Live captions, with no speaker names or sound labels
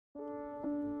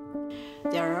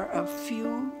There are a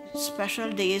few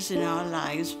special days in our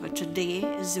lives, but today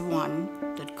is the one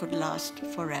that could last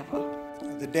forever.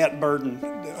 The debt burden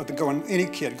of any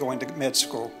kid going to med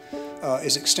school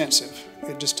is extensive.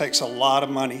 It just takes a lot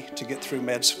of money to get through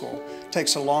med school. It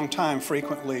takes a long time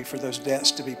frequently for those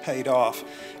debts to be paid off.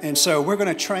 And so we're going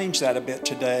to change that a bit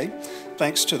today,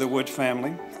 thanks to the Wood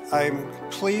family. I'm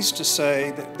pleased to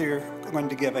say that they're going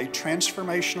to give a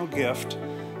transformational gift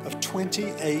of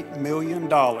 $28 million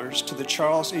to the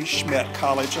Charles E. Schmidt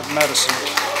College of Medicine.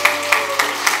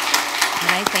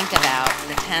 When I think about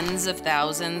the tens of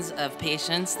thousands of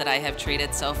patients that I have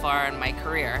treated so far in my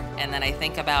career, and then I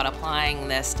think about applying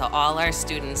this to all our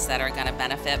students that are going to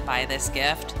benefit by this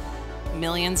gift,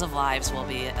 millions of lives will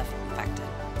be affected.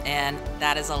 And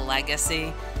that is a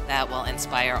legacy that will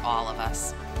inspire all of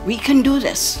us. We can do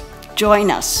this. Join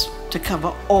us to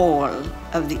cover all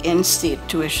of the in-state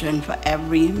tuition for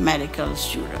every medical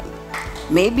student.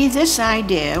 Maybe this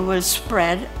idea will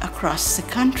spread across the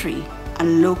country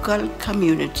and local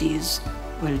communities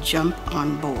will jump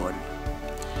on board.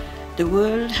 The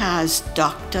world has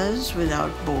doctors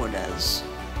without borders,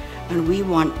 and we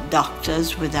want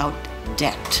doctors without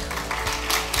debt.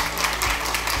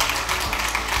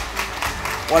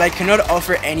 While I cannot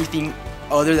offer anything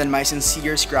other than my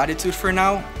sincerest gratitude for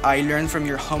now, I learned from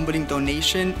your humbling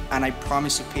donation and I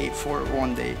promise to pay it forward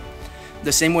one day.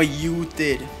 The same way you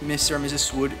did, Mr. and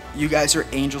Mrs. Wood, you guys are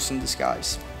angels in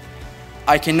disguise.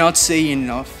 I cannot say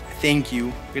enough, thank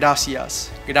you, gracias,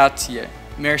 grazie,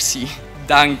 merci,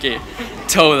 danke,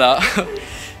 toda.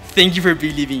 Thank you for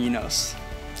believing in us.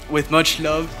 With much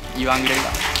love, Iván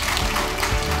Grela.